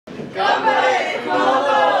頑張れ熊本。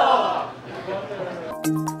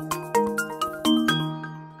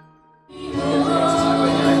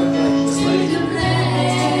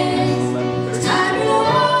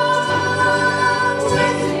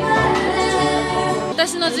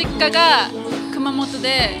私の実家が熊本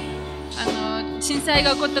で、震災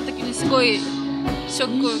が起こった時にすごいショ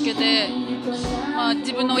ックを受けて、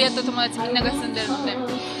自分の親と友達みんなが住んでるの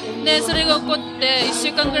で、それが起こって1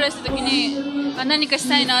週間ぐらいした時に何かし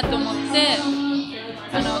たいなと思って、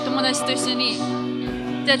友達と一緒に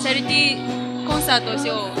じゃあチャリティーコンサートをし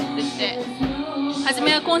ようって言って、初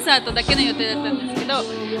めはコンサートだけの予定だったんですけど、ア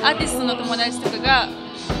ーティストの友達とかが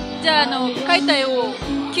じゃあ描いた絵を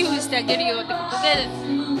寄付してあげるよってことで、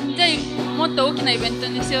じゃあもっと大きなイベント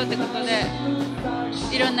にしようってことで、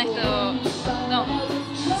いろんな人の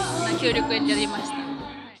協力を得てやりました。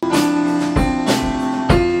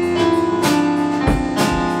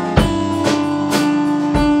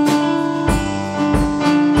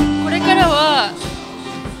これからは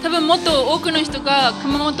多分もっと多くの人が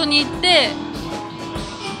熊本に行って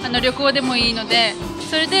旅行でもいいので、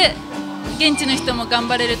それで現地の人も頑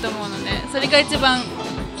張れると思うので、それが一番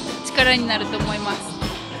力になると思います。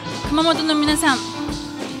熊本の皆さん、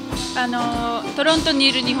トロントに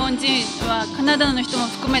いる日本人はカナダの人も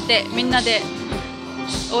含めてみんなで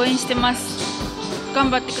応援してます。頑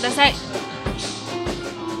張ってください。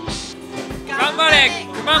頑張れ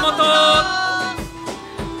熊本。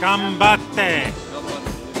頑張って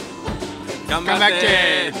頑張っ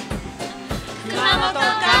て熊本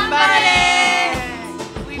頑張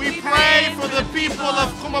れ。 We pray for the people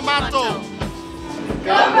of Kumamoto.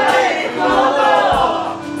 頑張れ熊本。